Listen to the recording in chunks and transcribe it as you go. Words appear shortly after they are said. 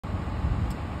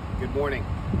Good morning.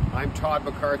 I'm Todd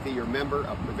McCarthy, your member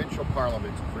of Provincial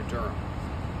Parliament for Durham.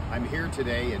 I'm here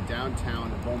today in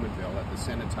downtown Bowmanville at the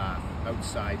Cenotaph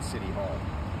outside City Hall.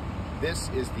 This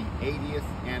is the 80th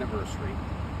anniversary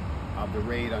of the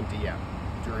raid on Dieppe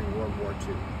during World War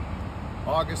II.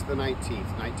 August the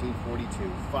 19th,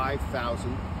 1942,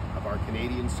 5,000 of our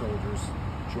Canadian soldiers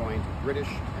joined British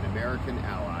and American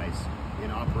allies in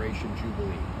Operation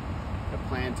Jubilee, the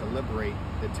plan to liberate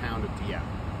the town of Dieppe.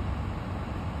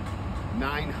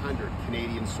 900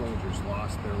 Canadian soldiers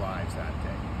lost their lives that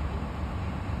day.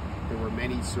 There were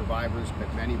many survivors,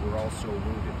 but many were also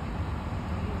wounded.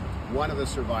 One of the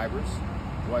survivors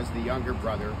was the younger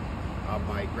brother of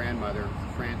my grandmother,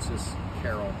 Frances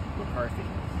Carroll McCarthy.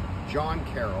 John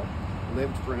Carroll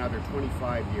lived for another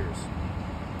 25 years.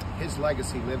 His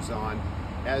legacy lives on,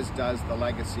 as does the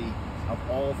legacy of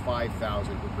all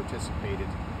 5,000 who participated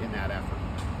in that effort.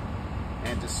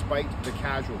 And despite the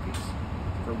casualties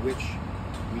for which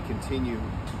we continue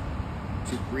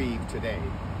to grieve today,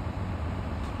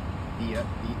 the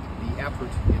effort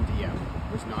in Dieppe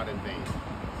was not in vain.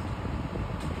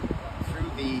 Through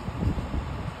the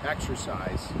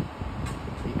exercise,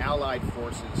 the Allied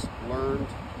forces learned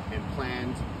and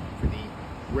planned for the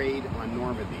raid on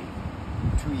Normandy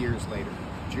 2 years later.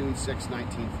 June 6,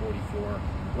 1944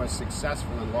 was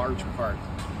successful in large part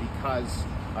because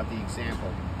of the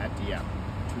example at Dieppe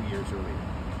 2 years earlier.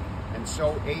 And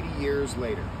so 80 years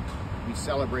later, we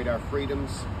celebrate our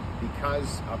freedoms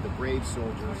because of the brave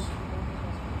soldiers,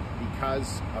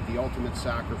 because of the ultimate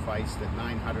sacrifice that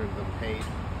 900 of them paid,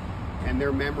 and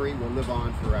their memory will live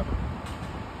on forever.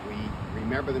 We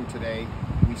remember them today,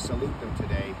 we salute them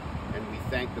today, and we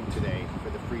thank them today for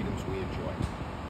the freedoms we enjoy.